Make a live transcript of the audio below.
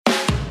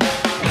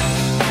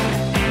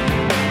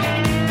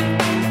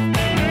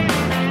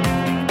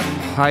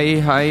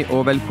Hei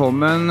og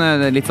velkommen.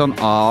 Det er litt sånn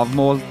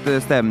avmålt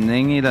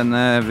stemning I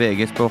denne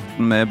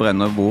VG-sporten med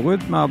Brenner og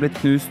Borud. Vi har blitt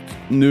knust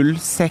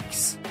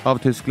 0-6 av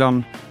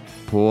Tyskland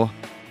på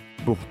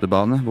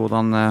bortebane.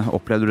 Hvordan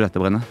opplevde du dette,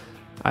 Brenner?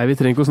 Nei, vi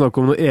trenger ikke å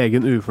snakke om noe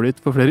egen uflytt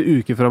for flere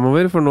uker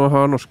fremover, for nå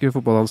har norske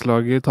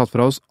fotballandslaget tatt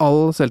fra oss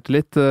all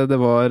selvtillit. Det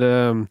var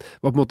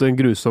på en måte en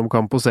grusom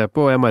kamp å se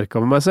på, og jeg merket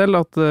med meg selv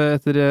at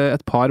etter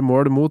et par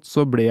mål mot,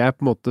 så ble jeg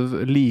på en måte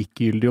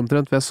likegyldig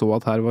omtrent, for jeg så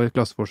at her var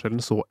klasseforskjellen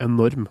så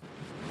enorm.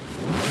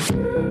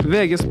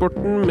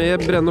 VG-sporten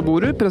med Brenner og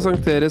Borud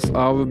presenteres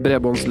av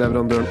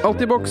bredbåndsleverandøren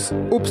Altibox,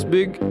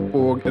 Obsbygg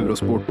og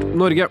Eurosport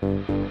Norge.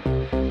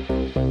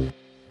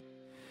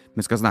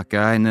 Vi skal snakke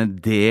en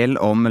del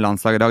om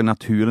landslaget I dag,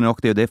 naturlig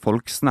nok. Det jo det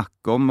folk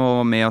snakker om,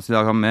 og med oss I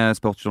dag har vi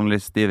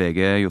sportsjournalist I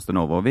VG,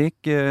 Jostein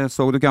Overvik.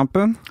 Så du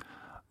kampen?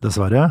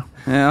 Dessverre.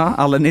 Ja,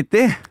 alle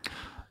 90?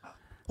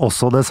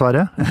 Også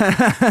dessverre.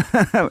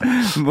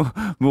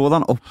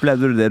 Hvordan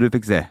opplevde du det du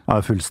fikk se?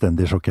 Jeg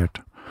fullstendig sjokkert.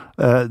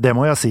 Det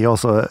må jeg si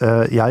også.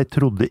 Jeg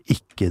trodde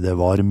ikke det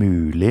var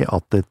mulig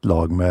at et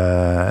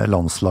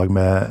landslag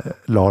med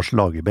Lars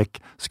Lagerbäck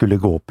skulle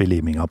gå opp I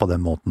liminga på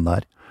den måten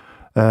der.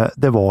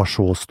 Det var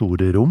så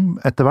store rom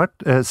etter hvert,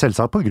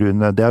 selvsagt på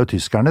grunn, det jo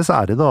tyskernes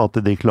ære da, at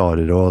de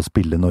klarer å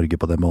spille Norge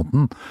på den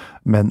måten,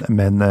 men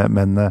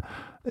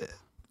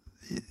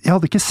jeg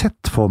hadde ikke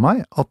sett for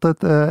meg at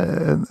et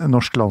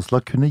norsk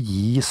landslag kunne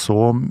gi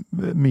så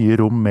mye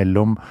rom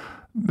mellom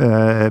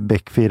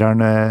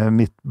backfireren,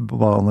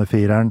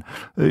 midtbanefireren,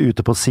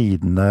 ute på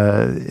sidene,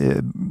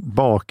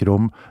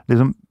 bakrom,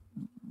 liksom,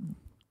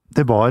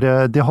 de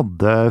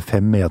hadde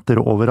 5 meter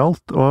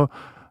overalt, og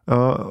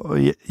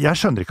jeg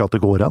skjønner ikke at det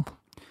går an.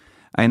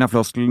 En av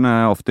flosklene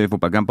ofte I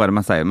fotballkamper det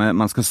man sier,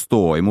 man skal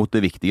stå imot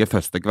det viktige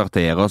første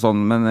kvarteret og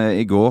sånn, men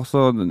I går,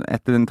 så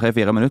etter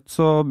 3-4 minutter,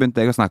 så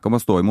begynte jeg å snakke om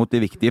å stå imot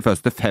de viktige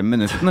første 5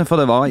 minuttene,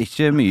 for det var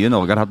ikke mye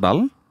Norge hadde hatt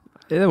ballen.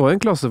 Det var en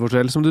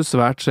klasseforskjell som du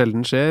svært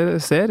sjelden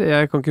ser.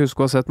 Jeg kan ikke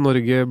huske å ha sett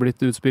Norge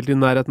blitt utspilt I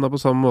nærheten av på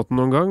samme måte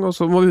noen gang, og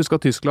så må vi huske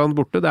at Tyskland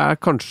borte, det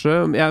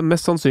kanskje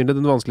mest sannsynlig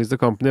den vanskeligste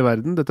kampen I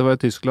verden. Dette var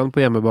Tyskland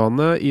på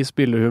hjemmebane, I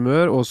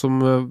spillehumør, og som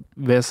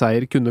ved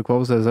seier kunne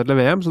kvalifisere seg til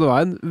VM, så det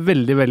var en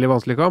veldig, veldig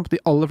vanskelig kamp.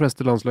 De aller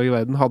fleste landslag I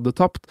verden hadde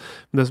tapt,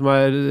 men det som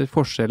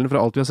forskjellen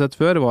fra alt vi har sett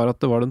før, var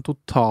at det var den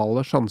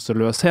totale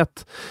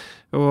sjanseløshet.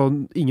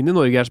 Og ingen I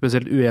Norge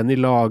spesielt uenig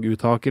I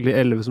laguttak eller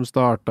 11 som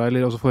startet,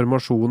 eller også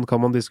formasjon kan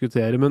man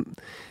diskutere, men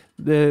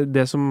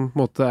det som på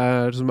en måte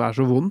som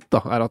så vondt da,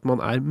 at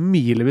man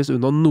milevis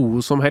unna noe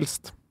som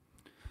helst.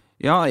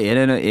 Ja,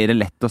 det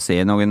lett å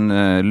se noen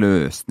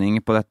løsning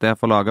på dette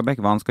for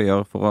Lagerbäck? Hva han skal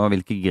gjøre for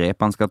hvilke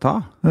grep han skal ta?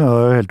 Ja,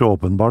 det jo helt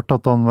åpenbart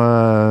at han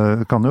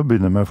kan jo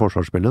begynne med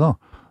forsvarsspillet da.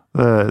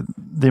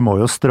 De må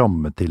jo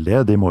stramme til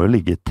det, de må jo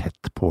ligge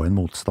tett på en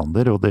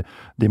motstander, og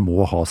de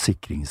må ha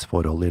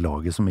sikringsforhold I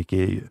laget som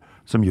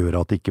gjør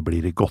at det ikke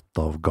blir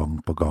gått av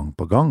gang på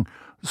gang,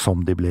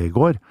 som de ble I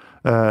går.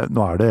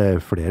 Nå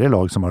det flere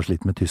lag som har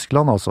slitt med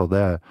Tyskland, altså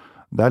det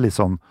litt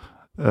sånn,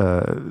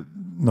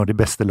 når de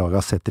beste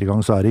lagene setter I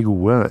gang, så de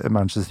gode.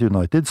 Manchester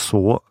United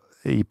så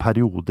I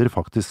perioder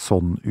faktisk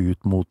sånn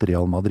ut mot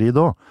Real Madrid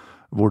også,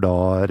 hvor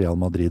da Real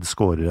Madrid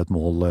skårer et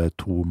mål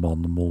 2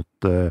 mann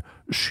mot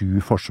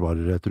 7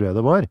 forsvarere, tror jeg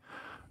det var.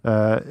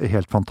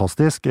 Helt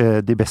fantastisk.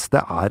 De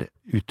beste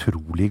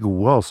utrolig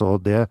gode,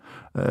 altså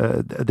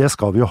det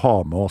skal vi jo ha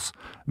med oss.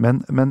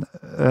 Men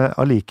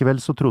allikevel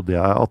så trodde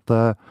jeg at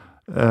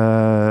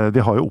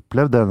vi har jo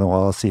opplevd det nå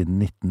siden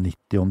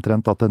 1990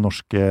 omtrent, at det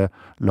norske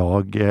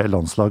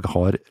landslag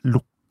har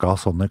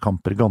lukket sånne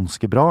kamper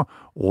ganske bra,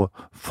 og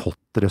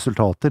fått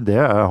resultater. Det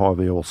har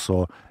vi jo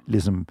også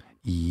liksom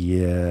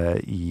I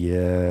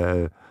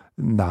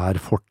nær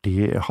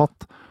fortid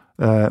hatt.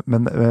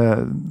 Men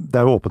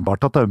det jo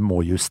åpenbart at det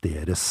må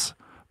justeres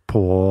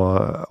på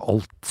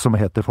alt som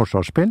heter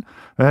forsvarsspill.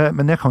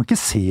 Men jeg kan ikke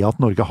se at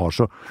Norge har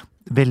så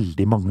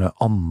veldig mange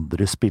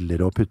andre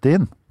spillere å putte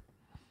inn.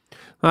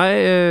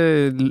 Nei,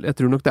 jeg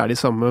tror nok det de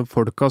samme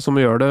folka som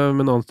gjør det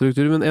med en annen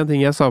struktur, men en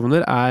ting jeg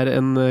savner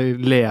en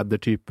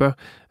ledertype.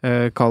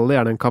 Kall det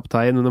gjerne en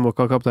kaptein, men det må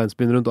ikke ha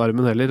kapteinspinn rundt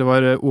armen heller. Det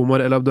var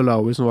Omar El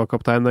Abdullaoui som var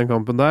kaptein den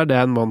kampen der.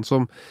 Det en mann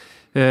som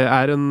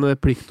en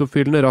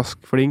pliktoppfyllende, rask,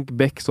 flink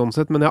bekk sånn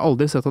sett, men jeg har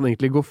aldri sett han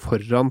egentlig gå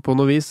foran på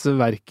noe vis,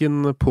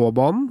 hverken på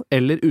banen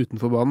eller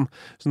utenfor banen.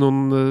 Så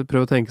noen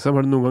prøver å tenke seg,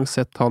 har du noen gang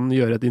sett han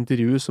gjøre et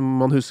intervju som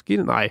man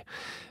husker? Nei.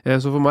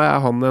 Så for meg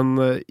han en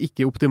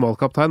ikke optimal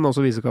kaptein,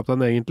 altså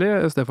visekaptein egentlig.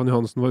 Stefan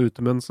Johansen var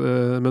ute med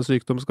en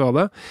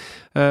sykdomsskade.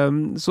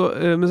 Så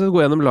mens jeg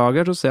går gjennom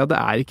laget så ser jeg at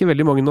det ikke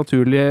veldig mange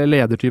naturlige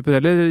ledertyper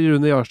heller.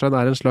 Rune Jarstein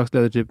en slags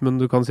ledertype,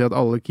 men du kan si at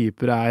alle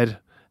keepere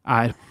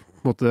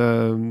på en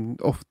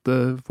måte ofte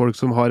folk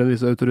som har en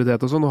viss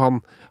autoritet og sånn,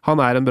 og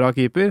han en bra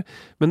keeper,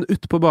 men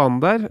ute på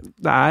banen der,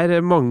 det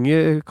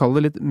mange, kall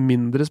det litt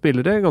mindre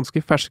spillere,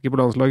 ganske ferske på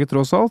landslaget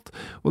tross alt,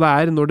 og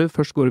det når det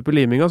først går opp i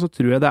liminga, så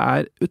tror jeg det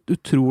et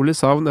utrolig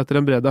savn etter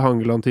en Brede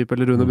Hangeland-type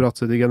eller Rune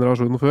Bratseth i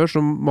generasjonen før,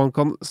 som man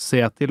kan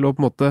se til og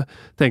på en måte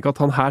tenke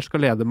at han her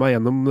skal lede meg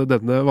gjennom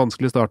denne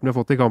vanskelige starten vi har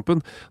fått i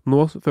kampen.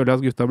 Nå føler jeg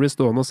at gutta blir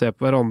stående og se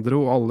på hverandre,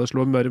 og alle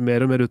slår mer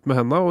og mer ut med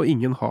hendene, og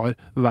ingen har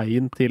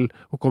veien til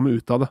å komme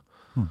ut av det.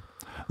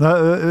 Det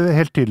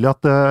helt tydelig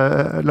at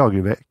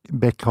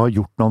Lagerbäck har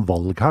gjort noen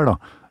valg her da.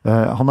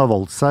 Han har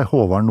valgt seg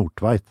Håvard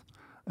Nordtveit.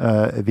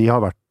 Vi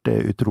har vært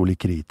utrolig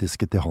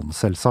kritiske til han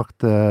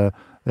selvsagt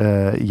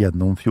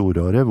gjennom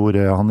fjoråret, hvor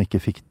han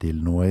ikke fikk til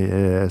noe,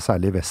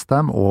 særlig i West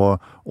Ham,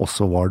 og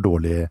også var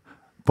dårlig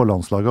på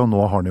landslaget, og nå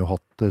har han jo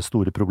hatt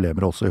store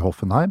problemer også i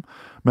Hoffenheim.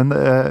 Men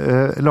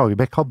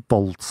Lagerbäck har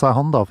valgt seg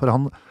han da, for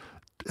han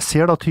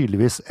ser da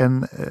tydeligvis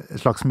en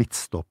slags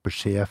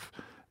midtstoppersjef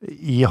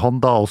i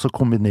han da, også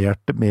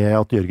kombinert med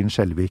at Jørgen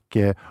Skjelvik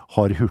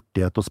har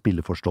hurtighet og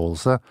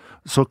spilleforståelse,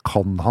 så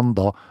kan han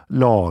da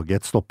lage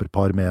et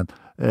stopperpar med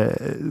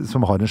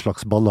som har en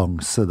slags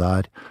balanse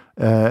der.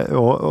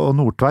 Og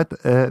Nordtveit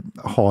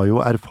har jo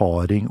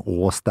erfaring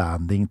og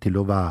standing til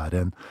å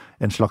være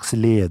en slags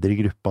leder i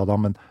gruppa da,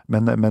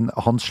 men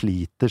han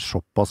sliter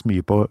såpass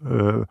mye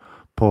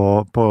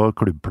på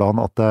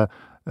klubbplan at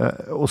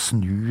å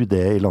snu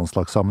det i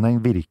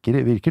landslagssammenheng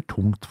virker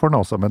tungt for han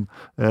altså, men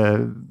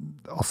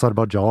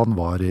Aserbajdsjan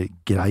var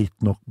greit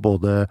nok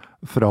både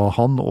fra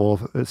han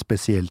og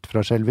spesielt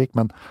fra Skjelvik,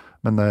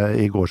 men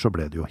i går så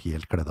ble det jo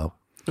helt kledd av.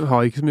 Han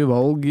har ikke så mye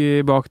valg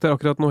bak der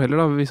akkurat nå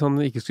heller da. Hvis han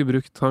ikke skulle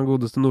brukt han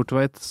godeste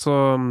Nordtveit,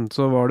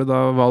 så var det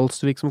da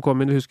Valsvik som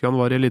kom inn. Jeg husker han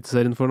var i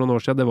Eliteserien for noen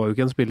år siden. Det var jo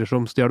ikke en spiller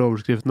som stjal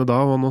overskriftene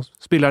da, og nå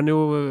spiller han jo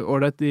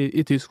ordentlig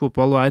i tysk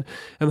fotball og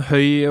en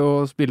høy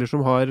og spiller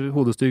som har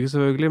hodestyrke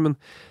selvfølgelig, men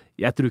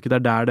jeg tror ikke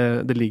det der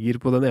det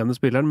ligger på den ene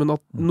spilleren, men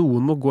at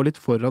noen må gå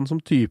litt foran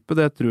som type,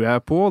 det tror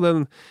jeg på.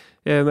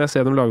 Når jeg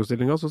ser dem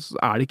lagoppstillinga, så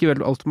det ikke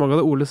veldig alt for mange av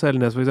det. Ole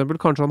Selnes for eksempel,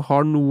 kanskje han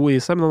har noe i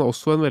seg, men han har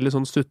også en veldig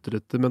sånn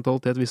sutrete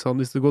mentalitet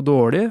hvis det går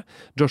dårlig.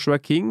 Joshua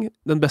King,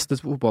 den beste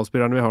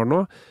fotballspilleren vi har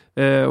nå,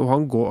 og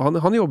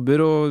han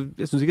jobber, og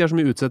jeg synes ikke det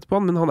så mye utsett på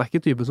han, men han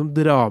ikke typen som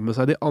drar med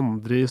seg de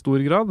andre i stor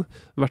grad,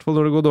 i hvert fall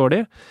når det går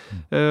dårlig.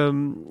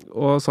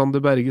 Og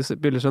Sander Berge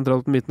spiller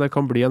sentralt på midten,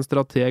 kan bli en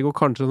strateg og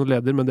kanskje en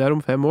leder, men det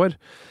om 5 år.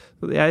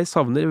 Jeg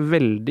savner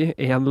veldig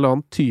en eller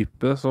annen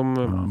type som...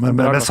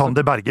 Men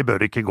Sander Berge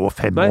bør ikke gå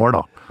 5 år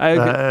da.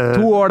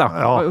 2 år da.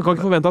 Ja. Jeg kan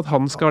ikke forvente at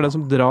han skal være den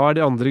som drar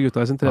de andre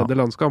gutta i sin tredje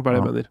landskamp, det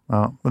jeg mener.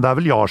 Ja. Men det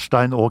vel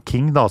Jarstein og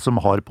King da, som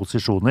har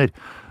posisjoner.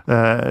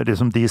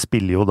 De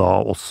spiller jo da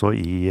også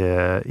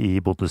i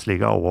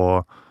Bundesliga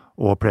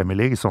og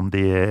Premier League som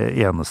de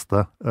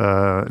eneste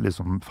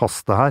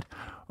faste her.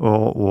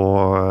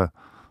 Og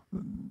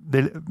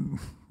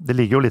det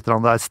ligger jo litt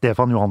der.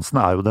 Stefan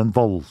Johansen jo den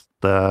valgte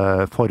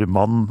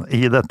formann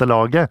i dette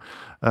laget,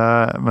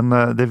 men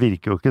det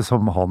virker jo ikke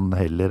som han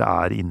heller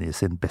inne i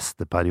sin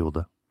beste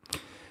periode.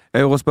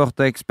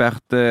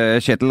 Eurosport-ekspert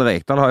Kjetil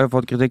Rekdal har jo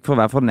fått kritikk for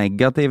å være for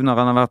negativ når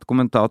han har vært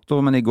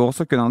kommentator, men i går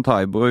så kunne han ta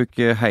i bruk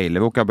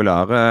hele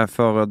vokabularet,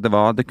 for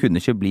det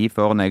kunne ikke bli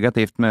for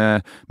negativt.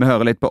 Vi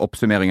hører litt på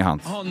oppsummeringen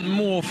hans. Han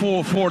må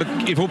få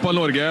folk i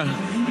fotball-Norge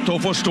til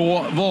å forstå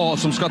hva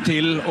som skal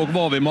til og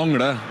hva vi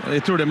mangler.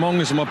 Jeg tror det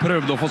mange som har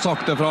prøvd å få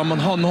sagt det fra,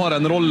 men han har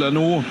en rolle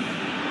nå.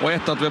 Og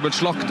etter at vi har blitt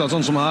slaktet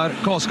sånn som her,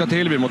 hva skal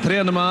til? Vi må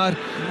trene mer,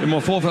 vi må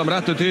få frem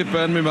rette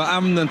typen, vi må ha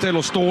evnen til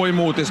å stå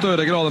imot i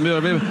større grad enn vi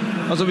gjør.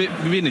 Vi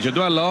vinner ikke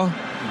dueller,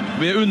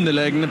 vi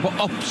underlegne på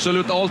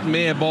absolutt alt,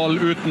 med ball,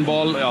 uten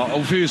ball,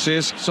 og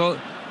fysisk. Så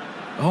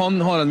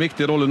han har en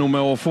viktig rolle nå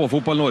med å få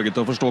Fotball-Norge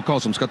til å forstå hva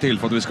som skal til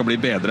for at vi skal bli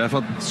bedre.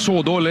 For at så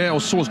dårlig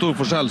og så stor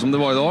forskjell som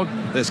det var i dag,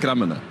 det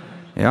skremmende.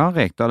 Ja,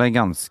 Rekdal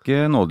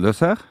ganske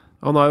nådeløs her.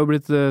 Han har jo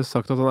blitt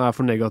sagt at han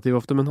for negativ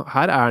ofte, men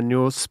her han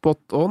jo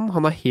spot on.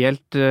 Han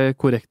helt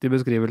korrekt i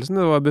beskrivelsen.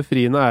 Det var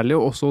befriende ærlig,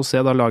 og også å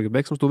se da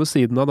Lagerbäck som stod ved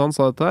siden av da han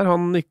sa dette her.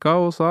 Han nikka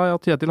og sa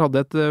at Kjetil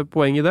hadde et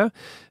poeng i det.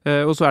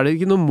 Og så det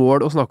ikke noe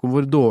mål å snakke om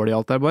hvor dårlig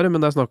alt bare,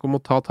 men det snakk om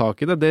å ta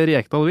tak i det. Det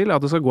Rekdal vil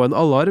at det skal gå en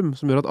alarm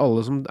som gjør at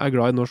alle som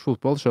glad i norsk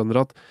fotball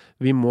skjønner at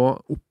vi må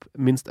opp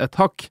minst et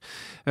hakk.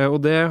 Og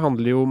det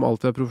handler jo om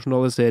alt fra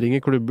profesjonalisering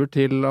i klubber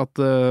til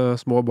at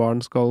små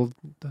barn skal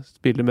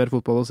spille mer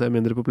fotball og se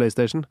mindre på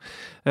PlayStation.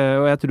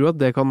 Og jeg tror at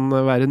det kan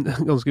være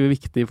ganske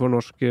viktig for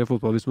norsk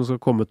fotball hvis man skal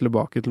komme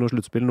tilbake til noe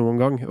sluttspill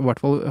noen gang. I hvert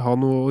fall ha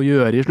noe å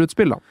gjøre i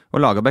sluttspill da.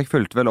 Og Lagerbäck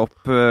fulgte vel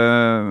opp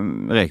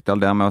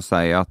Rekdal der med å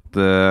si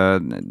at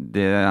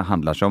det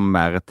handler ikke om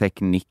mer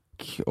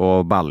teknikk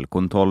og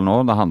ballkontroll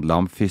nå. Det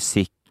handler om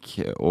fysikk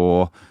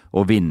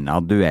og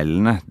vinne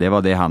duellene. Det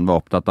var det han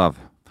var opptatt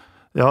av.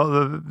 Ja,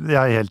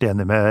 jeg helt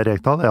enig med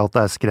Rekdal, at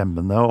det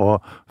skremmende,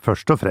 og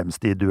først og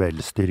fremst i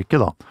duellstyrke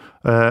da.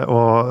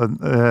 Og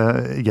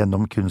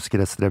gjennom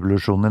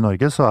kunstgressrevolusjonen i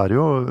Norge så har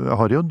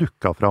det jo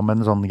dukket fram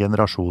en sånn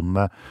generasjon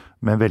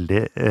med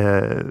veldig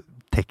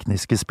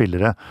tekniske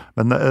spillere.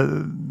 Men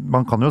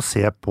man kan jo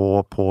se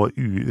på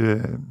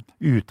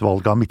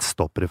utvalget av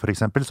midtstoppere for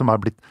eksempel, som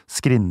blitt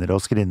skrinnere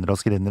og skrinnere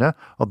og skrinnere,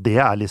 at det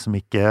liksom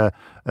ikke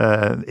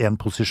en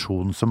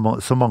posisjon som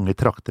så mange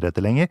trakter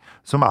etter lenger,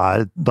 som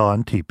da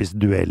en typisk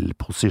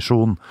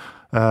duellposisjon.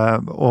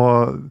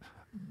 Og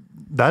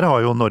der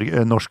har jo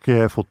norsk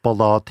fotball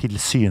da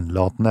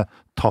tilsynelatende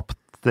tapt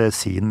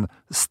sin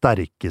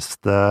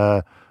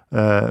sterkeste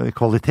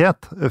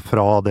kvalitet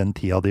fra den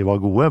tida de var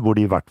gode, hvor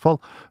de i hvert fall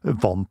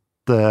vant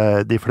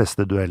de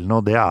fleste duellene,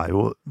 og det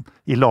jo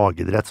i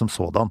lagidrett som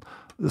sådan,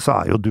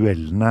 så jo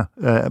duellene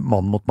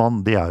mann mot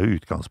mann, de jo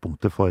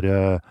utgangspunktet for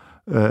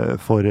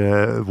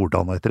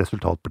hvordan et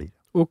resultat blir.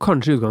 Og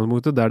kanskje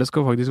utgangspunktet der det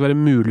skal faktisk være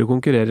mulig å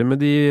konkurrere med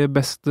de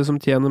beste som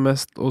tjener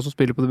mest, og som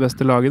spiller på de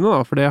beste lagene,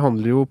 da. For det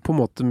handler jo på en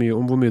måte mye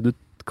om hvor mye du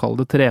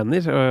kaller det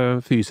trener,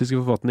 fysiske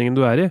forfatningen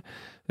du i.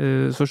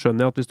 Så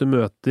skjønner jeg at hvis du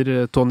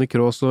møter Toni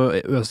Kroos og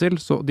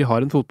Özil, så de har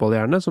en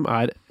fotballhjerne som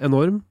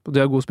enorm, og de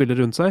har gode spillere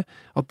rundt seg,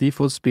 at de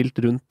får spilt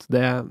rundt,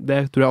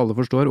 det tror jeg alle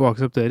forstår og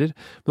aksepterer.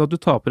 Men at du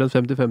taper en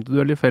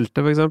 50-50-duell i feltet,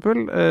 for eksempel,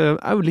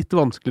 jo litt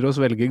vanskeligere å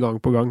svelge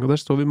gang på gang, og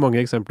der står vi mange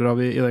eksempler av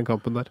i den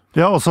kampen der.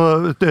 Ja, altså,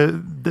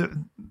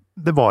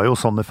 det var jo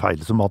sånne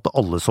feil som at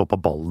alle så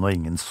på ballen, og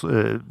ingen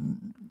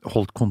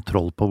holdt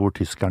kontroll på hvor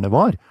tyskerne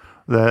var.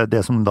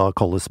 Det som da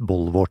kalles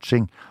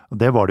ballwatching.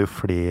 Det var det jo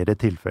flere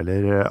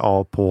tilfeller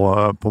av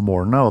på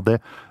målene, og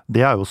det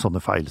jo sånne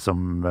feil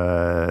som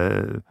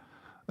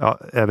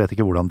jeg vet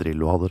ikke hvordan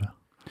Drillo hadde det.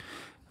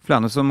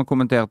 Flere som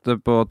kommenterte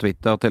på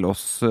Twitter til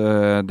oss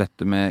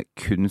dette med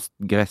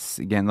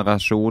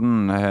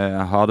kunstgressgenerasjonen.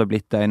 Har det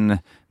blitt en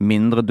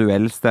mindre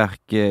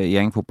duellsterk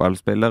gjeng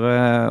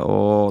fotballspillere,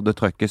 og det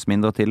trykkes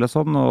mindre til og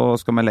sånn, og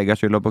skal vi legge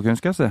skylda på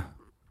kunstgresset?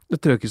 Det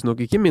trøkkes nok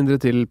ikke mindre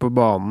til på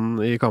banen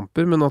i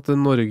kamper, men at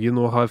Norge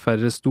nå har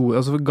færre store...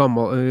 Altså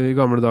I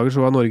gamle dager så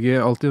var Norge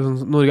alltid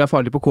sånn... Norge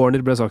farlig på corner,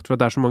 ble sagt, for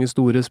at det så mange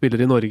store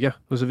spillere i Norge.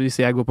 Altså hvis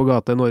jeg går på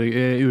gata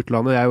i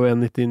utlandet, jeg jo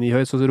 1,99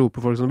 høy, så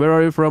roper folk sånn: Where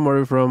are you from? Are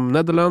you from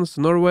Netherlands?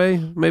 Norway?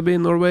 Maybe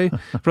Norway?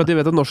 For at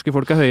de vet at norske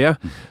folk høye.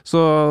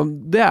 Så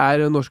det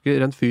norske,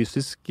 rent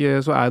fysisk,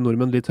 så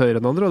nordmenn litt høyere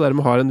enn andre, og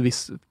dermed har en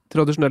viss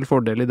tradisjonell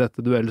fordel i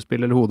dette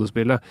duellspillet eller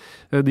hodespillet.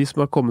 De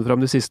som har kommet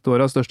fram de siste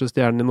årene, største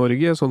stjernen i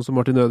Norge, sånn som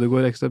Martin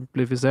Ødegaard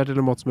eksemplifisert,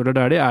 eller Mats Møller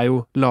Dæhlie,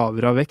 jo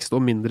lavere av vekst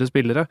og mindre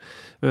spillere.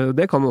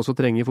 Det kan man også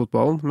trenge i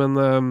fotballen,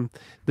 men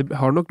det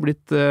har nok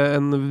blitt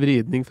en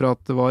vridning fra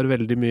at det var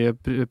veldig mye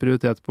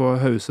prioritet på å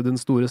hause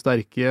den store,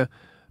 sterke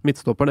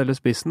midtstopperen eller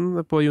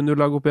spissen på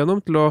juniorlag opp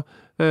igjennom, til å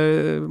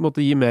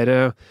måtte gi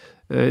mer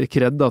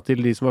kred da,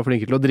 til de som var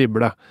flinke til å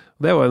drible.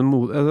 Det var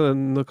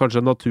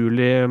kanskje en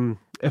naturlig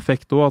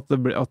effekt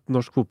også, at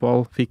norsk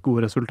fotball fikk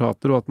gode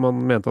resultater, og at man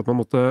mente at man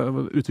måtte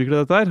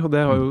utvikle dette her, og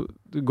det har jo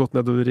gått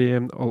nedover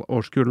i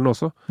årskullen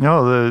også. Ja,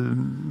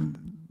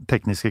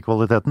 tekniske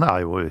kvaliteten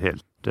jo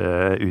helt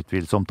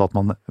utvilsomt at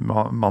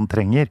man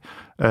trenger,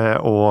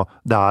 og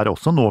det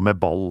også noe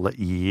med ball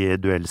i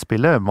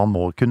duellspillet. Man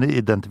må kunne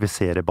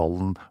identifisere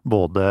ballen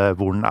både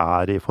hvor den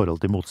i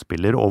forhold til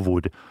motspiller, og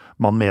hvor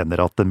man mener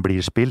at den blir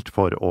spilt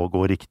for å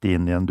gå riktig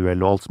inn i en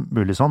duell og alt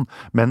mulig sånn.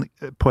 Men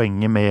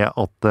poenget med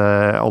at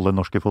alle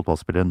norske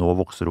fotballspillere nå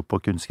vokser opp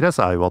på kunstgress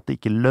jo at det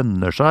ikke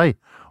lønner seg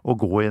å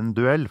gå i en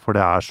duell, for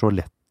det så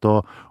lett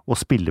å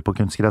spille på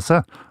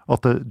kunstgresset.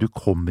 At du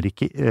kommer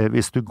ikke,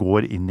 hvis du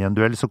går inn i en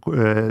duell, så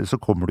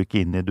kommer du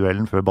ikke inn i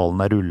duellen før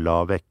ballen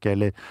rullet vekk,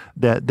 eller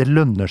det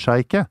lønner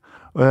seg ikke.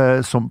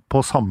 Som på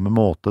samme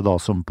måte da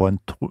som på en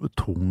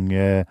tung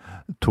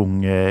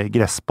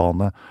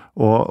gressbane.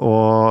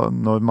 Og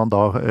når man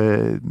da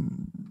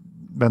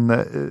men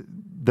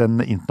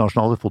den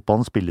internasjonale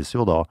fotballen spilles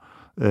jo da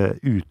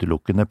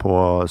utelukkende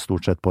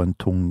stort sett på en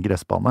tung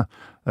gressbane.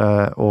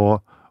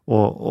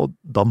 Og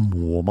da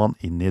må man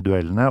inn i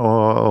duellene,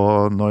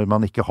 og når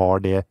man ikke har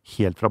det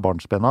helt fra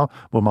barnsben av,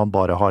 hvor man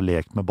bare har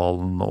lekt med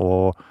ballen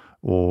og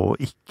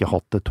ikke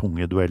hatt det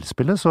tunge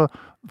duellspillet, så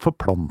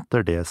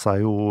forplanter det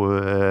seg jo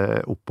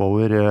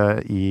oppover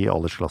i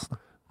aldersklassene.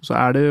 Så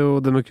det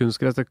jo det med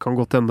kunstgress, det kan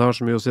godt hende det har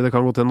så mye å si. Det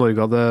kan godt hende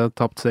Norge hadde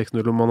tapt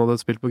 6-0 om man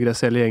hadde spilt på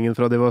gress hele gjengen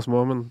fra de var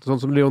små, men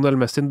sånn som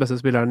Lionel Messi, den beste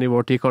spilleren i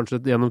vår tid,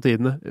 kanskje gjennom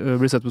tidene,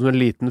 blir sett på som en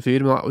liten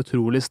fyr, men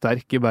utrolig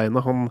sterk i beina.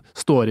 Han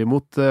står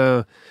imot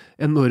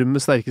enorme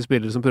sterke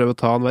spillere som prøver å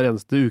ta han hver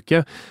eneste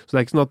uke. Så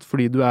det ikke sånn at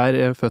fordi du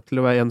født til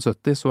å være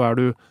 1,70, så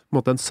du på en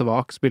måte en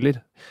svak spiller.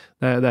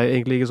 Det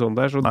egentlig ikke sånn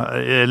der. Så...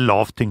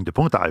 Lavt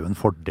tyngdepunkt jo en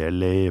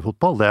fordel i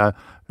fotball. Det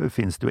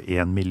finnes det jo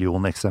 1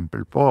 million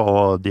eksempel på,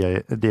 og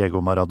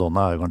Diego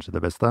Maradona jo kanskje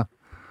det beste.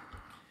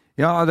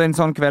 Ja, det en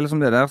sånn kveld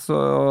som det der,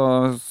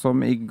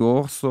 som i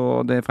går,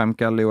 så det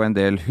fremkaller jo en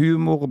del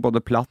humor,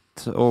 både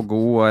platt og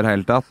god og i det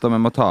hele tatt, og vi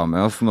må ta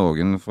med oss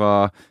noen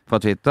fra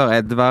Twitter.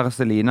 Edvard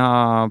Selina,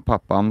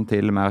 pappaen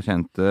til mer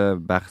kjente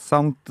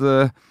Bersant,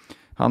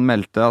 han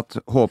meldte at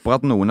håper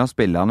at noen av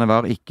spillerne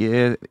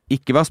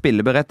ikke var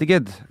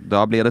spilleberettiget.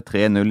 Da blir det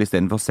 3-0 i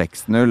stedet for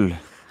 6-0.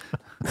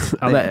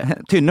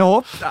 Tynne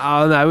håp. Ja,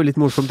 det jo litt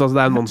morsomt. Altså,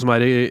 det en mann som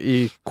i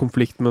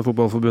konflikt med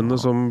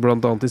fotballforbundet, som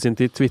blant annet i sin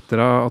tid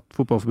twitteret at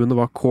fotballforbundet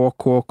var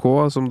KKK,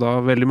 som da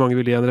veldig mange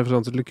ville gi en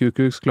referanse til Ku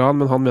Klux Klan,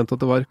 men han mente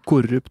at det var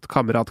korrupt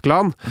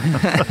kameratklan.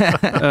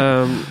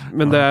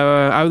 Men det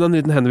jo en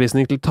liten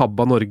henvisning til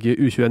tabba Norge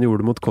U21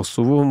 gjorde mot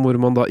Kosovo,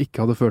 hvor man da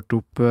ikke hadde ført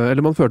opp,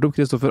 eller man førte opp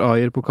Kristoffer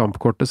Ajer på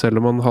kampkortet,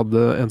 selv om man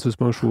hadde en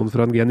suspensjon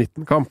fra en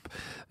G19-kamp.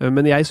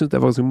 Men jeg synes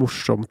det var ganske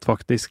morsomt,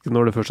 faktisk,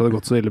 når det først hadde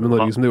gått så ille med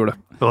Norge som det gjorde.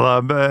 Ja,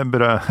 det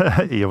bra,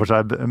 i og for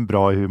seg en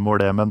bra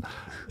humor det, men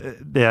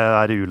det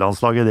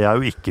U-landslaget, det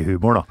jo ikke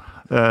humor da.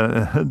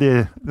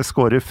 De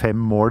skårer 5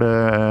 mål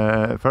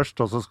først,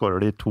 og så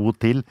skårer de 2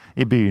 til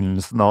i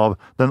begynnelsen av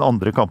den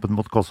andre kampen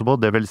mot Kosovo.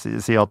 Det vil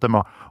si at de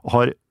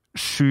har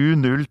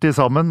 7-0 til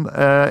sammen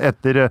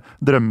etter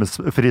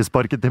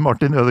drømmefrisparket til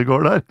Martin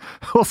Ødegaard der.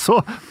 Og så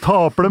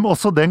taper de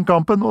også den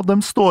kampen, og de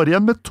står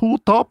igjen med 2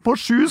 tap på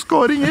 7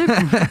 skåringer!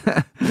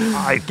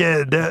 Nei,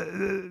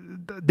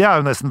 det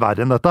jo nesten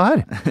verre enn dette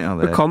her. Ja,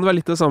 det kan være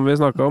litt det samme vi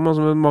snakket om,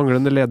 altså med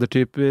manglende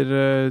ledertyper,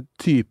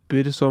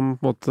 typer som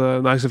på en måte,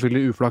 nei,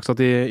 selvfølgelig uflaks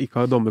at de ikke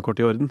har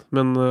dommerkort i orden,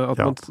 men at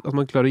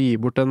man klarer å gi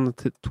bort en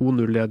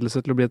 2-0-ledelse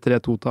til å bli et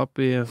 3-2-tap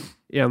i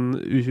en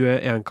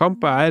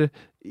U21-kamp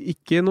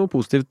ikke noe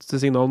positivt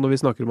signal når vi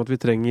snakker om at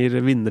vi trenger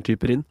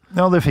vinnertyper inn.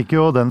 Ja, det fikk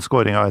jo den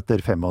skåringen etter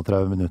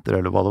 35 minutter,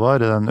 eller hva det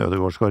var, den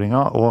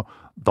Ødegaard-skåringen, og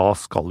da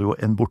skal jo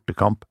en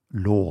bortekamp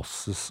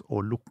låses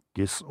og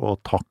lukkes,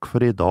 og takk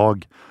for i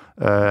dag.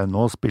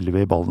 Nå spiller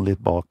vi ballen litt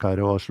bak her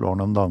og slår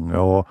noen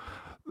lange og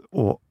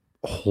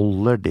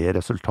holder det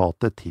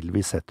resultatet til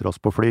vi setter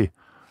oss på fly.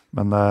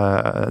 Men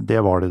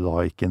det var det da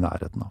ikke i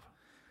nærheten av.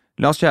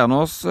 Lars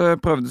Kjernås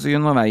prøvde seg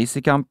underveis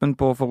i kampen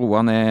på å få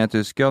roa ned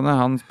tyskerne.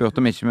 Han spurte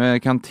om ikke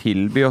vi kan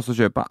tilby oss å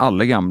kjøpe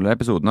alle gamle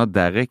episodene av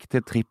Derek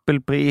til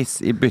trippelpris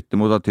i bytte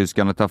mot at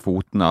tyskerne tar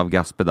foten av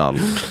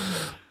gasspedalen.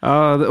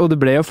 Ja, og det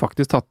ble jo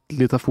faktisk tatt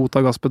litt av fot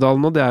av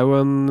gasspedalen, og det jo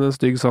en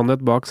stygg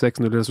sannhet bak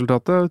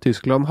 6-0-resultatet.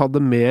 Tyskland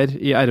hadde mer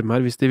i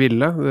ermer hvis de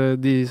ville.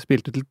 De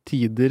spilte til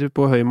tider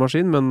på høy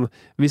maskin, men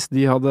hvis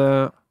de hadde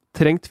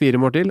trengt 4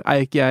 mål til,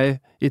 ikke jeg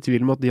i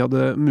tvil om at de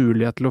hadde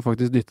mulighet til å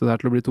faktisk dytte det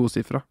her til å bli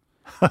 2-sifra.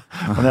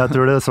 Men jeg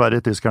tror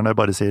dessverre tyskerne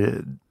bare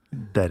sier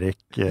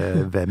Derek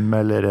hvem,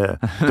 eller jeg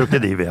tror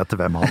ikke de vet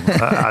hvem han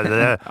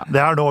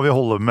det noe vi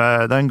holder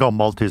med, det en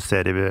gammel tysk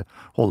serie vi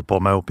holder på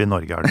med oppe i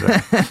Norge.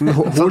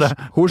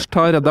 Horst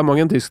har reddet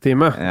mange en tysk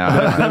time.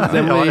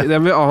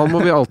 Han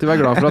må vi alltid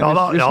være glad for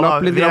at vi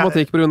slapp litt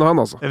grammatikk på grunn av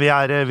han, altså. Vi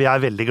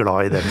veldig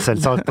glad i den,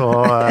 selvsagt,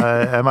 og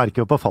jeg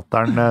merker jo på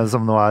fatteren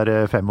som nå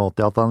 85,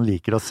 at han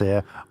liker å se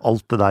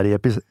alt det der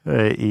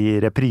i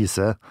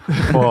reprise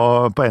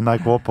på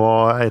NRK på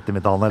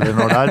ettermiddagen eller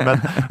når det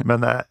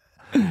men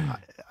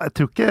jeg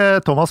tror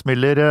ikke Thomas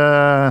Müller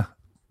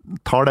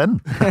tar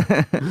den.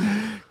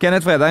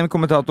 Kenneth Fredheim,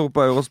 kommentator på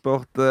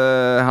Eurosport,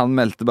 han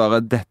meldte bare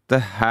dette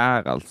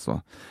her,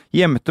 altså.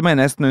 Gjemte meg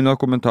nesten under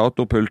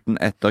kommentatorpulten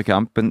etter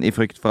kampen i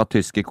frykt for at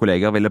tyske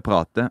kolleger ville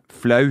prate.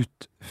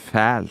 Flaut,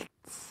 fælt,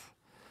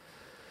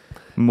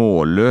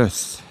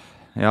 målløs.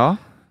 Ja.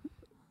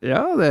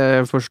 Ja,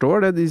 jeg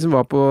forstår det. De som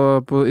var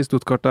i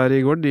Stuttgart der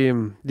i går,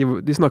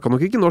 de snakket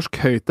nok ikke norsk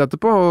høyt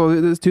etterpå,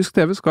 og tysk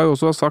TV skal jo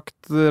også ha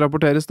sagt,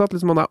 rapporteres det, at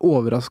liksom man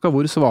overrasket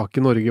hvor svake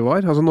Norge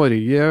var. Altså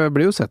Norge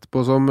ble jo sett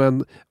på som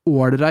en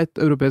ålreit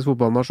europeisk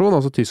fotballnasjon,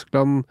 altså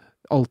Tyskland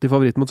alltid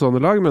favoritt mot sånne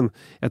lag, men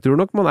jeg tror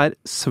nok man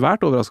svært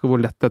overrasket hvor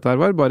lett dette her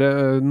var.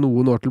 Bare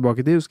noen år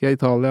tilbake til, husker jeg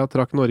Italia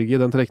trakk Norge i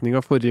den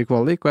trekningen forrige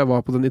kvalik, og jeg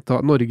var på den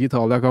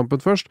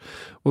Norge-Italia-kampen først,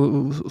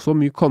 og så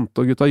mye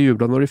Konto-gutta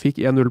jublet når de fikk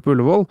 1-0 på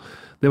Ullevål.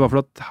 Det var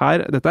for at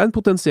dette en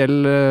potensiell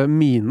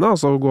mine,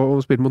 altså å gå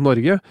og spille mot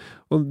Norge,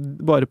 og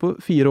bare på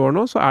 4 år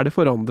nå så det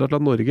forandret til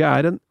at Norge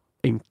en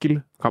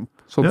enkel kamp.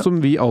 Sånn som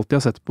vi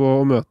alltid har sett på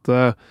å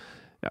møte,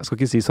 jeg skal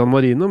ikke si San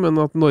Marino, men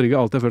at Norge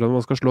alltid har følt at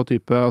man skal slå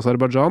type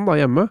Azerbaijan da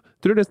hjemme.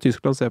 Tror du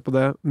Tyskland ser på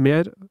det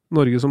mer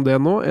Norge som det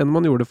nå, enn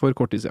man gjorde for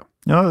kort tid siden?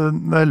 Ja,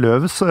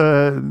 Løves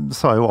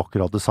sa jo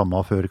akkurat det samme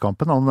før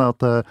kampen,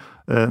 at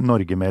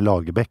Norge med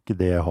Lagerbäck,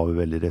 det har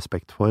vi veldig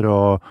respekt for,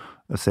 og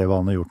se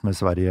hva han har gjort med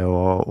Sverige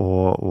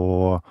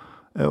og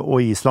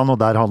Island,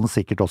 og der har han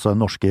sikkert også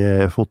den norske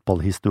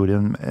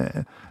fotballhistorien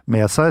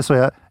med seg,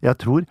 så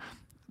jeg tror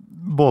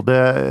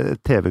både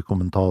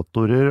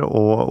TV-kommentatorer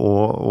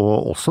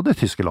og også det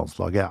tyske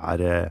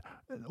landslaget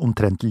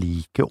omtrent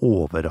like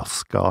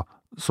overrasket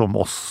som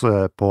oss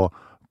på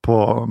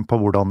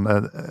hvordan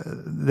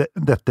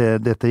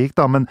dette gikk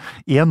da, men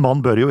en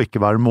mann bør jo ikke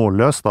være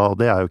målløs da, og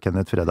det jo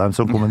Kenneth Fredheim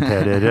som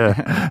kommenterer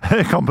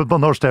kampen på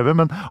norsk TV,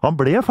 men han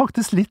ble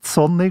faktisk litt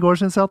sånn i går,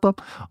 synes jeg,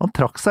 at han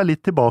trakk seg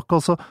litt tilbake,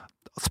 og så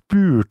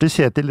spurte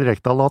Kjetil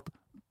Rekdal at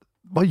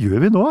hva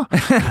gjør vi nå?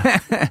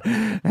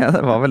 Ja, det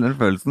var vel den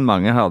følelsen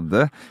mange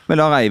hadde. Vi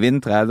lar Eivind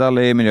Trædal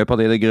i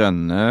Miljøpartiet De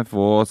Grønne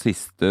få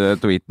siste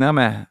tweeten her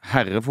med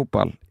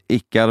herrefotball.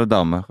 Ikke det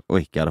damer, og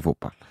ikke det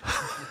fotball.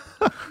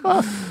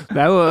 Det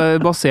jo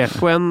basert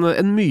på en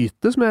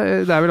myte som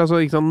det vel altså,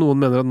 ikke sant, noen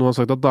mener at noen har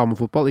sagt at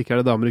damefotball ikke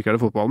det damer, ikke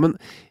det fotball, men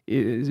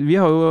jeg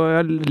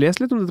har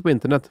lest litt om dette på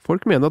internett.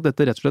 Folk mener at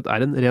dette rett og slett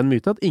en ren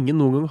myte, at ingen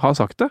noen gang har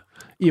sagt det.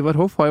 Ivar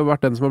Hoff har jo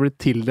vært den som har blitt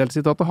tildelt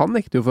sitatet, han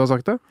nekter jo for å ha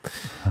sagt det.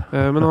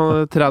 Men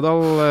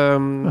Trædal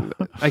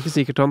ikke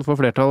sikkert han får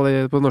flertall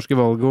på det norske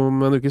valget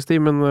om en ukes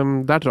tid,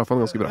 men der traff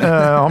han ganske bra.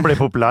 Han ble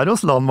populær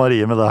hos Lan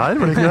Marie med det her,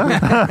 ble det ikke det?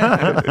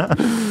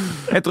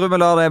 Jeg tror vi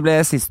lar det bli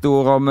siste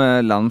ord om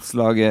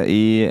landslaget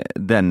i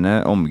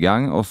denne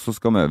omgang, og så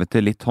skal vi over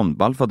til litt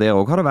håndball, for der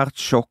også har det vært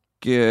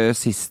sjokk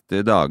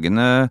siste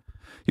dagene.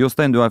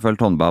 Jostein, du har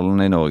fulgt håndballen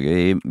i Norge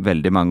i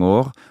veldig mange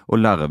år, og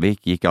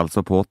Larvik gikk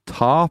altså på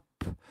tap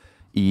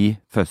i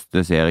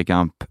første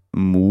seriekamp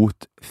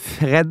mot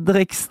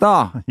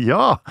Fredrikstad.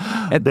 Ja!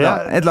 Et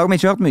lag vi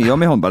ikke har hørt mye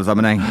om i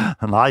håndballsammenheng.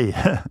 Nei.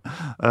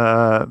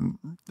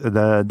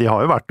 De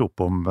har jo vært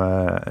oppom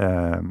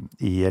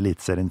i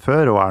Eliteserien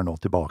før, og nå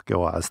tilbake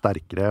og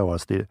sterkere og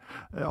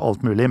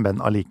alt mulig,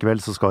 men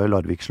allikevel så skal jo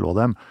Larvik slå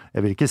dem.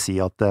 Jeg vil ikke si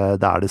at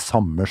det det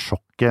samme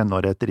sjokket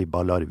når et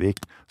ribba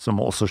Larvik, som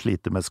også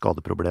sliter med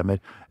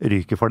skadeproblemer,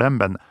 ryker for dem,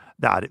 men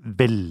det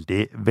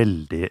veldig,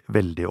 veldig,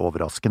 veldig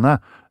overraskende.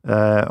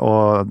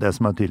 Og det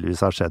som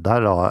tydeligvis har skjedd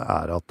her,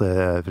 at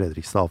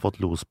Fredrikstad har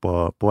fått los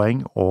på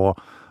poeng, og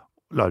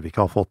Larvik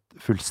har fått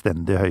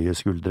fullstendig høye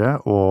skuldre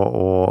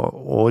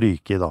og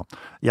ryke da.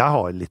 Jeg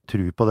har litt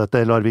tro på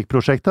dette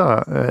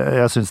Larvik-prosjektet.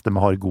 Jeg synes de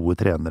har gode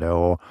trenere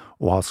og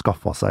har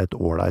skaffet seg et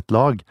ålreit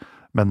lag.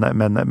 Men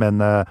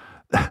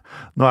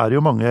nå det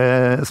jo mange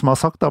som har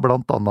sagt da,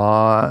 blant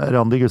annet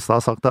Randi Gustad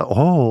har sagt at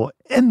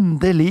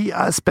endelig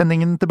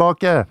spenningen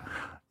tilbake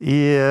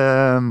i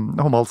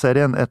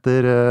håndballserien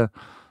etter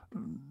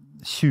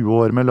 20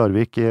 år med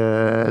Larvik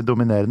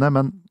dominerende,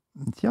 men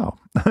ja,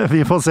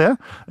 vi får se.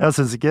 Jeg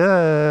synes ikke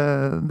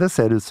det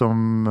ser ut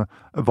som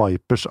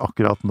Vipers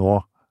akkurat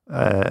nå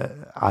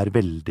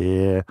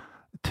veldig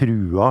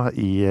trua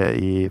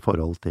i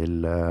forhold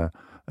til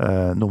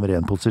nummer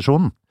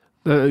 1-posisjonen.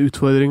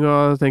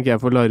 Utfordringen, tenker jeg,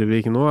 for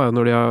Larvik nå,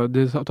 når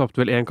de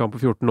tappte vel 1 kamp på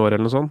 14 år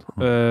eller noe sånt.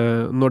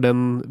 Når den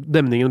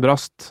demningen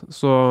brast,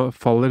 så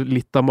faller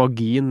litt av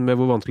magien med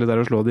hvor vanskelig det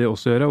å slå de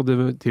også gjøre, og det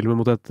til og med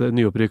mot et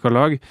nyopprykket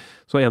lag.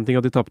 Så en ting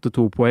at de tappte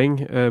 2 poeng,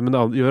 men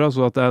det gjør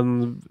altså at det en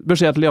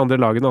beskjed til de andre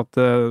lagene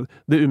at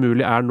det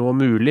umulige nå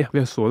mulig.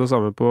 Vi så det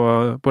samme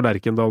på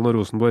Lerkendalen og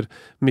Rosenborg.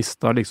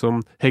 Mistet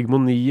liksom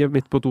hegemoniet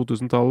midt på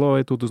 2000-tallet, og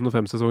i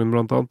 2005-sesongen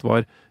blant annet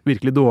var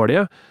virkelig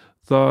dårlige.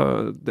 Så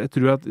jeg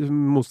tror at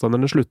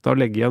motstanderne sluttet å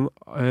legge igjen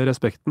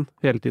respekten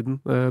hele tiden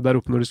der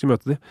oppe når de skulle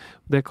møte dem.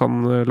 Det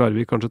kan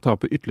Larvik kanskje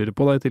tape ytterligere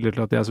på, da, i tillegg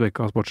til at de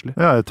svekket sportslig.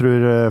 Ja, jeg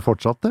tror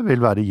fortsatt det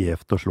vil være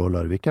gjevt å slå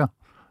Larvik, ja.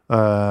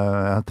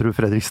 Jeg tror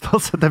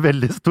Fredrikstad setter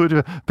veldig stor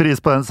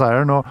pris på den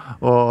seieren,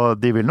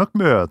 og de vil nok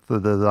møte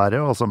det der,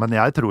 altså. Men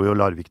jeg tror jo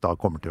Larvik da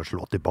kommer til å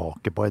slå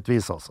tilbake på et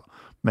vis, altså.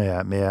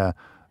 Med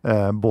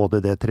både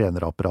det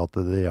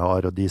trenerapparatet de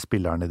har, og de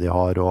spillerne de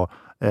har, og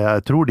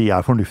jeg tror de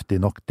fornuftige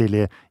nok til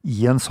i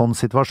en sånn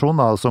situasjon,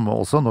 da, som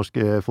også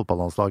norske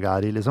fotballandslag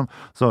i, liksom.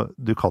 Så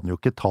du kan jo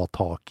ikke ta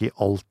tak i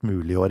alt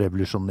mulig og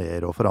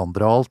revolusjonere og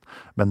forandre alt,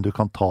 men du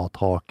kan ta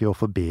tak i og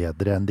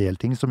forbedre en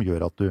del ting som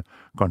gjør at du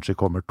kanskje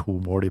kommer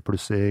 2 mål i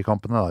pluss i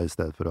kampene, da, i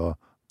stedet for å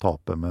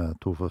tape med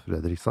 2 for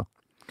Fredrikstad.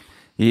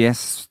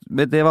 Yes,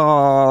 det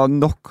var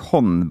nok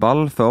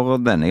håndball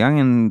for denne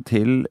gangen.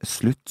 Til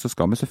slutt så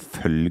skal vi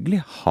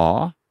selvfølgelig ha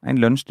en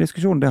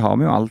lunsjdiskusjon. Det har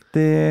vi jo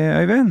alltid,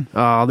 Øyvind.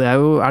 Ja, det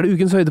det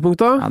ukens høydepunkt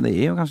da? Ja, det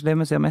jo kanskje det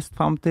vi ser mest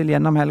frem til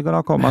gjennom helga,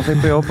 da. Komme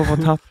seg på jobb og få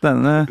tatt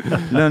denne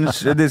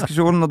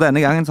lunsjdiskusjonen. Og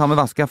denne gangen så har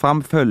vi vasket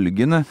frem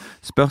følgende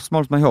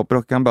spørsmål som jeg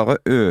håper dere kan bare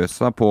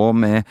øse på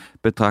med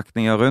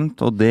betraktninger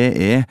rundt. Og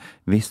det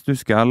hvis du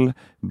skal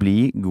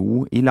bli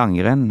god i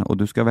langrenn, og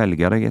du skal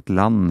velge deg et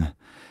land,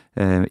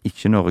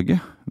 ikke Norge,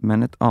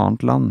 men et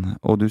annet land,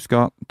 og du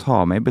skal ta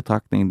med i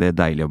betraktning det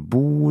deilig å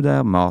bo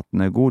der,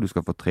 maten god, du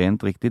skal få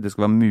trent riktig, det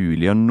skal være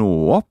mulig å nå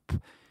opp,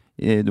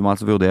 du må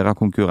altså vurdere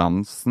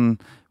konkurransen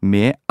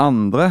med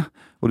andre,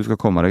 og du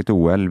skal komme deg til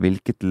OL.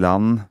 Hvilket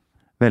land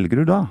velger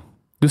du da?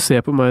 Du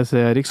ser på meg,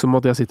 Erik, som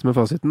at jeg sitter med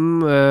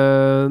fasiten.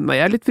 Nei,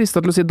 jeg litt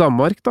fristet til å si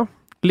Danmark da.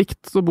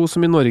 Likt å bo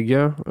som i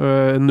Norge,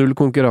 0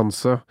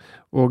 konkurranse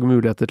og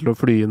muligheter til å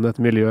fly inn et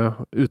miljø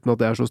uten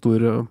at det så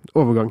stor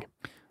overgang.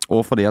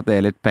 Og fordi at det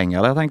litt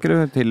penger der, tenker du,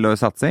 til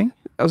satsing?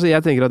 Altså,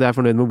 jeg tenker at jeg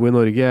fornøyd med å bo i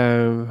Norge.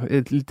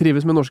 Jeg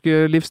trives med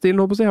norske livsstilen,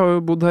 håper jeg. Jeg har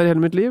jo bodd her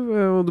hele mitt liv,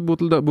 og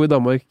bo i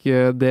Danmark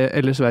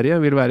eller Sverige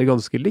vil være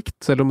ganske likt,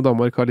 selv om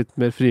Danmark har litt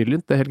mer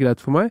frilynt. Det helt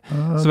greit for meg.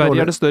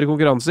 Sverige det større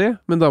konkurranse i,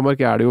 men Danmark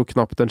det jo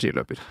knapt en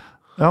skiløper.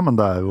 Ja, men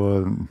det jo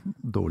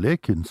dårlige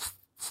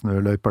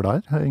kunstsnøløyper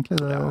der, egentlig.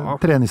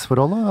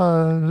 Treningsforholdet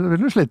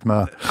vil du slite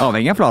med.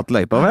 Avhengig av flate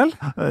løyper, vel?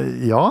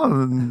 Ja,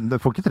 du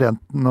får ikke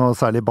trent noe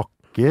særlig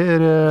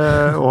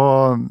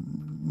og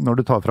når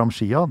du tar fram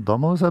skia, da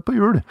må du se på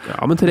hjul.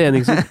 Ja, men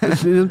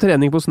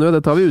trening på snø,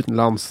 det tar vi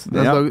utenlands.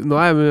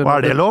 Nå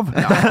det lov?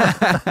 Ja.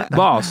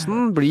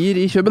 Basen blir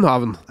i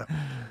København.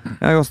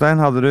 Ja, Jostein,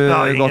 hadde du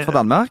gått for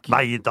Danmark?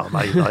 Nei da.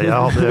 Jeg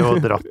hadde jo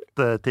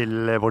dratt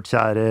til vårt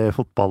kjære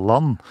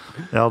fotballand.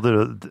 Jeg hadde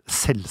jo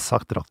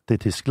selvsagt dratt til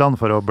Tyskland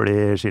for å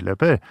bli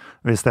skiløper.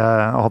 Hvis jeg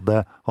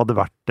hadde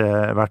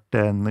vært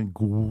en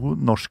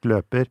god norsk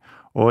løper,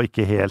 og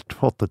ikke helt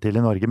fått det til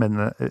i Norge,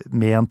 men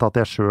ment at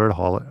jeg selv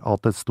har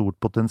hatt et stort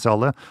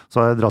potensiale, så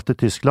har jeg dratt til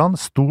Tyskland.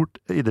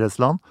 Stort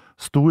idrettsland,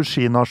 stor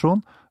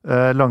skinasjon.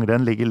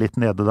 Langrenn ligger litt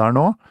nede der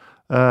nå.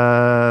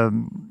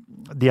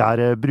 De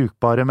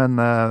brukbare,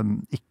 men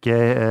ikke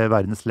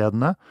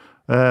verdensledende.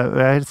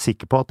 Jeg er helt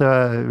sikker på at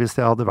hvis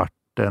jeg hadde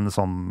vært en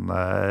sånn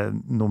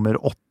nummer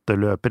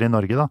 8-løper i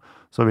Norge, da,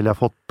 så ville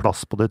jeg fått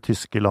plass på det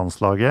tyske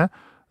landslaget,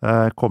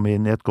 komme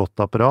inn i et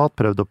godt apparat,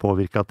 prøvd å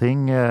påvirke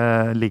ting,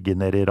 ligge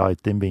nede i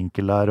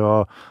right-in-vinkel der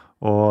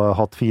og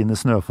hatt fine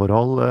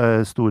snøforhold,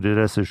 store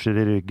ressurser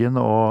i ryggen,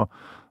 og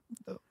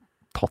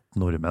tatt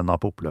nordmennene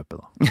på oppløpet,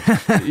 da.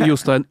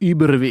 Jostein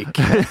Ybervik.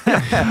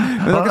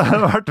 Det hadde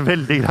vært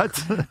veldig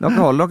greit. Dere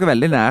holder dere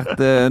veldig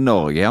nært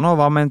Norge her nå.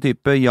 Hva med en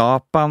type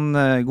Japan,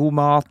 god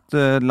mat,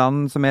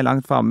 land som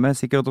langt fremme,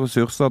 sikkert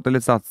ressurser til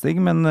litt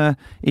satsing, men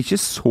ikke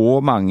så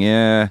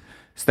mange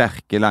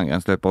sterke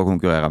langrennsløpere å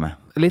konkurrere med?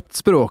 Litt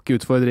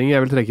språkutfordringer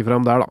jeg vil trekke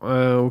fram der, da,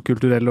 og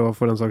kulturelle og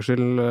for den saks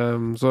skyld.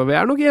 Så vi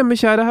nok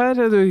hjemmekjære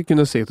her. Du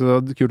kunne si at det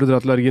var kult å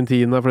dra til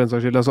Argentina for den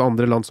saks skyld, altså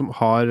andre land som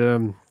har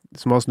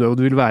snø, og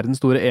du vil være den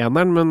store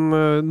eneren, men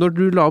når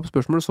du la opp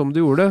spørsmålet som du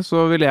gjorde,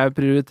 så ville jeg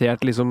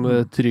prioritert liksom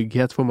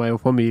trygghet for meg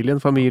og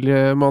familien,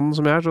 familiemannen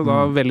som jeg så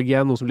da velger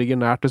jeg noe som ligger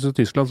nært. Jeg synes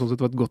Tyskland sånn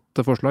sett var et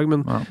godt forslag,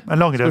 men en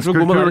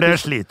langrennskultur,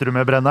 det sliter du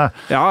med, Brenne.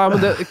 Ja, men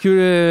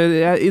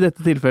i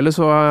dette tilfellet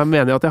så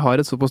mener jeg at jeg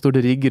har et såpass stort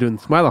rigg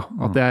rundt meg, da,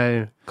 at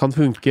jeg kan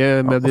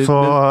funke med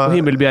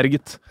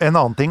himmelbjerget. En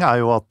annen ting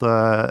jo at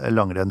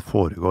langrenn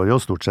foregår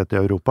jo stort sett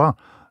i Europa.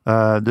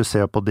 Du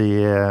ser på de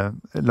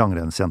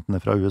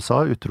langrennsjentene fra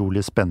USA, utrolig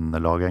spennende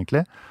lag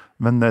egentlig,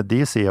 men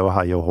de sier jo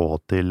hei og hå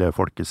til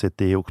folket sitt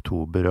i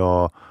oktober,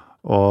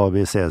 og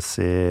vi ses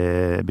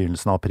i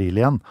begynnelsen av april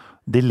igjen.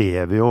 De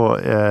lever jo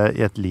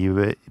i et liv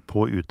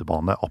på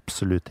utebane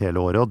absolutt hele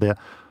året, og det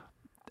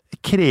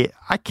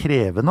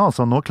krevende,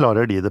 altså. Nå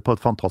klarer de det på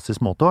et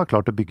fantastisk måte, og har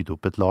klart å bygge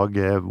opp et lag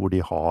hvor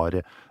de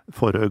har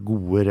for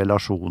gode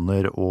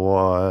relasjoner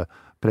og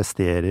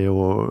presterer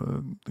jo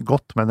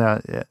godt, men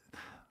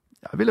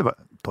jeg ville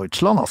være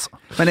Deutschland, altså.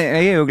 Men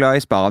jeg jo glad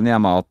i Spania,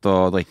 mat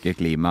og drikke,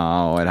 klima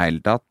og i det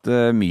hele tatt.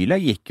 Myhlegg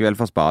gikk vel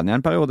for Spania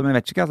en periode, men jeg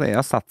vet ikke hva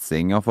det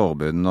satsing og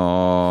forbund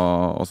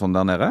og sånn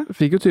der nede.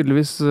 Fikk jo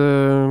tydeligvis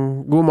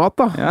god mat,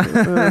 da. Ja.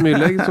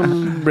 Myhlegg, som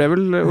ble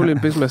vel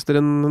olympisk mester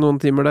noen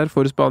timer der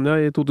for Spania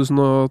i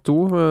 2002.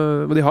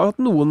 Men de har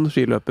hatt noen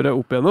skiløpere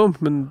opp igjennom,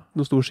 men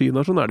noen stor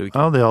skinasjon det jo ikke.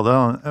 Ja, de hadde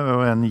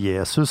jo en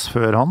Jesus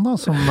før han, da,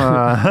 som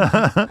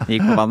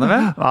gikk på vannet,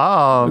 vel?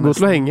 Ja. God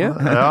til å henge.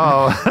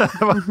 Ja,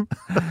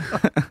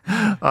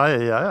 nei,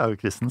 jeg jo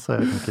kristen, så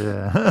jeg kan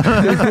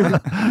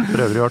ikke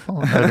prøver i hvert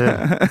fall.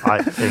 Nei,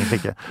 egentlig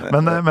ikke.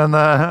 Men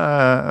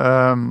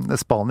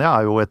Spania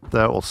jo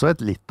også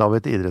litt av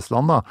et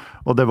idrettsland, da.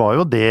 Og det var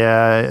jo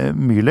det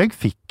Myhlegg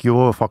fikk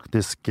jo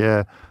faktisk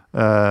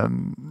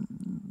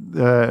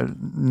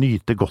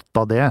nyte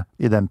godt av det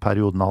i den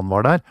perioden han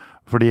var der.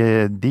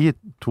 Fordi de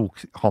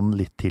tok han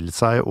litt til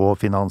seg og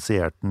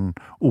finansierte den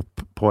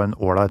opp på en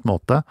ålreit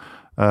måte.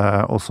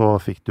 Og så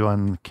fikk du jo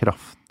en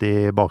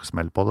kraftig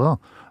baksmell på det, da.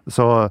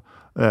 Så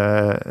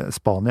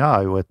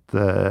Spania jo et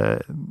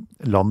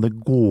land det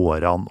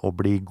går an å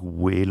bli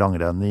god i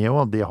langrenn i,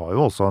 og de har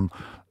jo også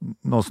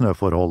noen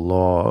snøforhold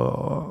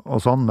og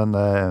sånn, men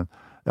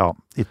ja,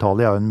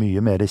 Italia jo en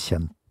mye mer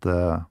kjent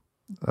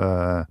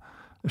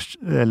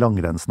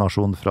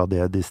langrennsnasjon fra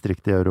det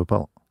distriktet i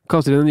Europa, da.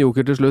 Kaster inn en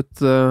joker til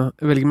slutt,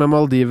 velger meg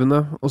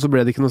Maldivene, og så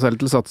ble det ikke noe særlig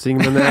til satsing,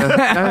 men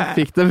jeg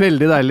fikk det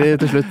veldig deilig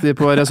til slutt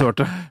på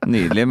resortet.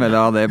 Nydelig, men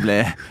da det ble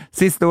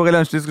siste ord i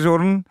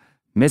lunsjdiskusjonen.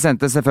 Vi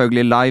sendte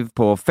selvfølgelig live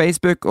på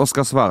Facebook og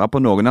skal svare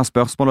på noen av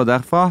spørsmålene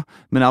derfra,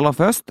 men aller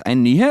først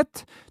en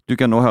nyhet. Du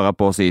kan nå høre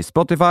på oss i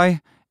Spotify,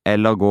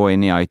 eller gå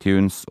inn i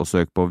iTunes og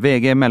søk på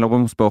VG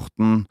Mellorum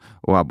Sporten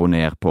og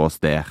abonner på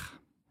oss der.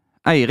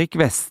 Eirik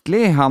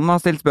Vestli, han har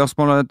stilt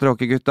spørsmålet til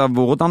dere gutter,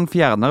 hvordan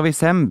fjerner vi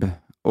Semb?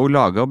 Og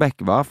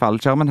Lagerbäck var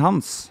fallskjermen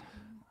hans?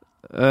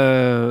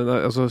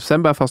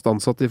 Semb fast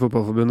ansatt i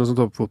fotballforbundet som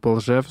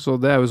toppfotballsjef, så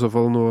det jo i så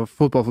fall noe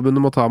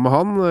fotballforbundet må ta med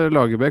han.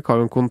 Lagerbäck har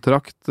jo en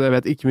kontrakt, jeg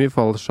vet ikke mye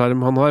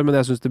fallskjerm han har, men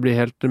jeg synes det blir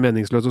helt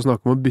meningsløst å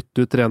snakke om å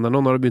bytte ut treneren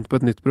nå, når det begynt på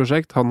et nytt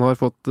prosjekt. Han har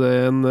fått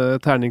en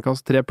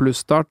terningkast 3+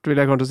 start,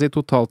 vil jeg kanskje si,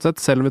 totalt sett,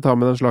 selv om vi tar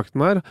med den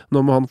slakten her.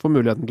 Nå må han få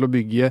muligheten til å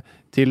bygge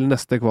til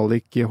neste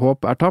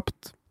kvalik-håp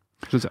tapt,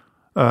 synes jeg.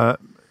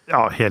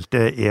 Ja, helt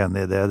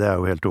enig i det. Det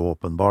jo helt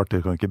åpenbart.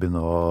 Du kan ikke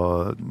begynne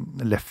å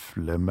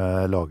lefle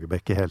med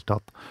Lagerbäck i hele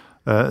tatt.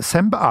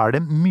 Semb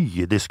det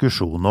mye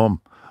diskusjon om.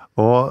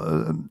 Og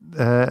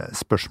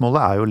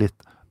spørsmålet jo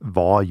litt,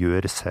 hva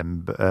gjør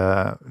Semb?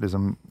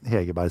 Liksom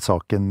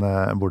Hegerberg-saken,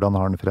 hvordan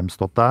har han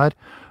fremstått der?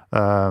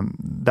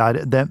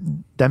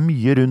 Det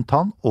mye rundt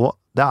han, og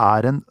det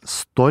en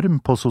storm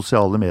på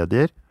sosiale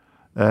medier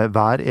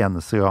hver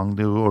eneste gang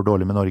det går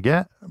dårlig med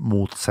Norge,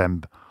 mot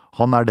Semb.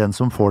 han den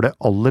som får det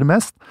aller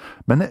mest,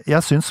 men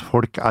jeg synes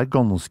folk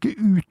ganske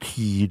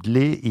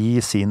utydelige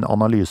i sin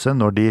analyse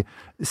når de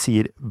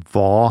sier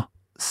hva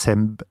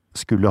Semb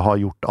skulle ha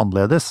gjort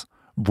annerledes,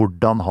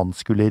 hvordan han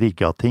skulle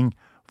rigge ting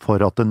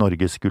for at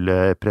Norge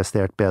skulle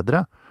prestert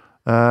bedre.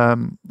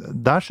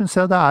 Der synes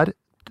jeg det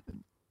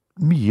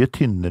mye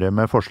tynnere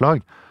med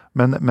forslag,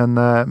 men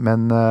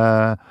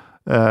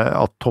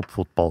at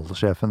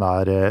toppfotballsjefen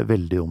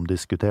veldig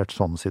omdiskutert,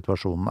 sånn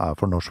situasjonen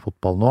for norsk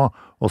fotball nå,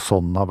 og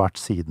sånn har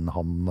vært siden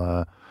han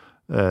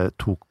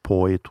tok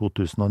på i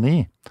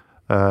 2009.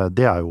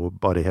 Det jo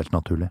bare helt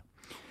naturlig.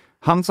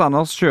 Hans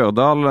Anders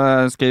Skjørdal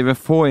skriver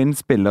få inn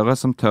spillere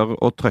som tør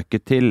å trykke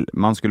til.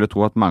 Man skulle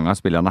tro at mange av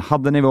spillerne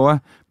hadde nivået,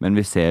 men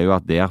vi ser jo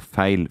at det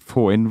feil.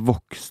 Få inn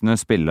voksne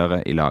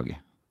spillere i laget.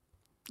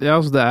 Ja,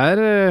 altså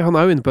han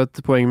jo inne på et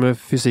poeng med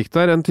fysikk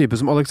der. En type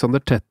som Alexander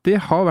Tetti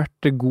har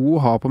vært god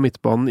å ha på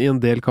midtbanen i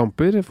en del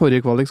kamper.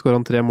 Forrige kvalik skåret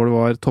han 3 mål,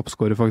 var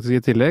toppskårer faktisk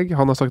i tillegg.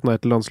 Han har sagt nei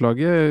til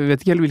landslaget. Jeg vet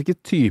ikke helt hvilke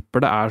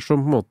typer det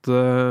som på en måte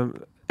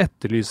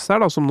etterlyses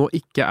her, da, som nå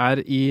ikke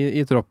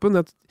i troppen.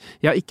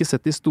 Jeg har ikke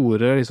sett de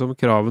store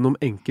kravene om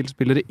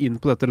enkeltspillere inn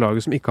på dette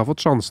laget som ikke har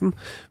fått sjansen.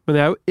 Men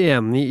jeg jo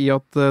enig i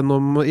at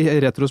i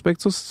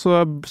retrospekt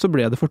så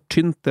ble det for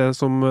tynt det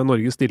som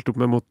Norge stilte opp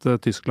med mot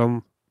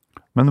Tyskland.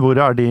 Men hvor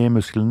de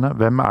musklene?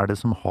 Hvem det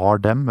som har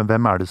dem?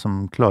 Hvem det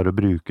som klarer å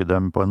bruke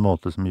dem på en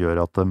måte som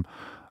gjør at de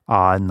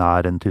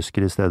nær en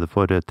tysker i stedet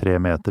for 3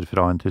 meter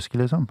fra en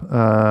tysker, liksom?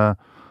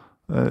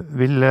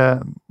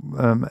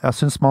 Jeg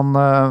synes man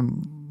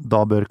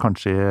da bør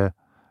kanskje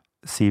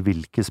si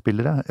hvilke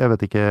spillere. Jeg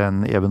vet ikke,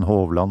 en Even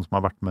Hovland som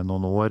har vært med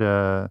noen år,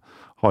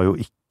 har jo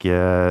ikke,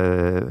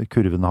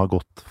 kurvene har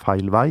gått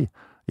feil vei.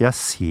 Jeg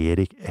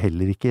ser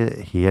heller ikke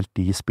helt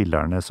de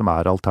spillerne som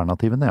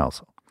alternativene,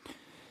 altså.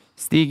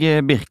 Stig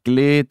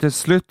Birkeli til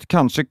slutt.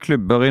 Kanskje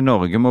klubber i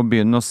Norge må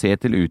begynne å se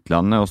til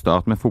utlandet og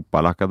starte med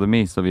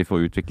fotballakademi, så vi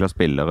får utviklet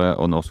spillere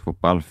og norsk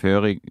fotball.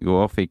 I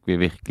går fikk vi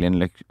virkelig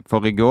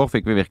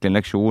en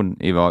leksjon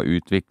i hva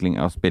utvikling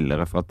av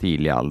spillere fra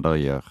tidlig alder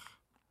gjør.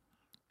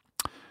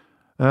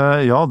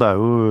 Ja, det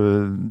jo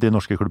de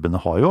norske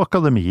klubbene har jo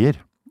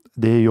akademier.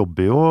 De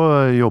jobber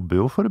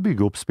jo for å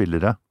bygge opp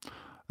spillere.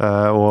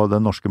 Og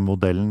den norske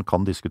modellen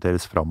kan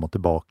diskuteres fram og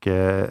tilbake.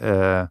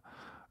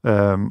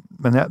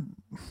 Men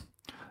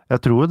jeg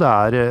tror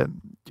det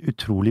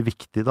utrolig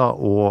viktig da,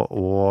 og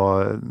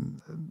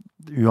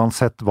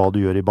uansett hva du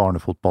gjør i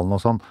barnefotballen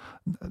og sånn,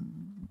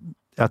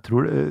 jeg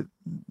tror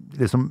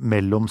liksom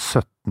mellom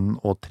 17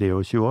 og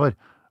 23 år,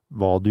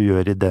 hva du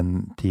gjør i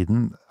den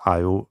tiden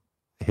jo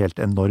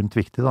helt enormt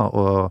viktig da,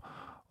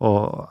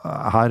 og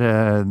her,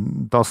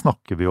 da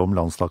snakker vi om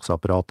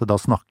landslagsapparatet, da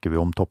snakker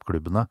vi om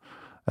toppklubbene.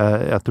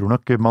 Jeg tror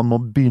nok man må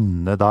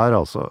begynne der,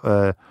 altså.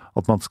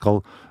 At man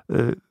skal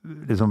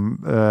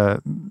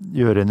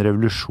gjøre en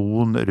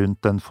revolusjon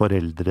rundt den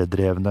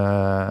foreldredrevne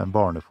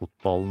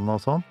barnefotballen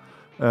og sånn.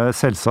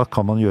 Selvsagt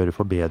kan man gjøre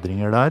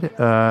forbedringer der,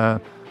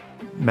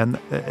 men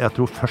jeg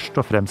tror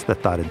først og fremst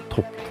dette en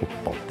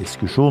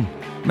toppfotballdiskusjon.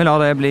 Vi lar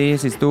det bli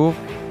siste ord.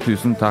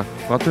 Tusen takk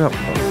for at du hørte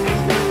på.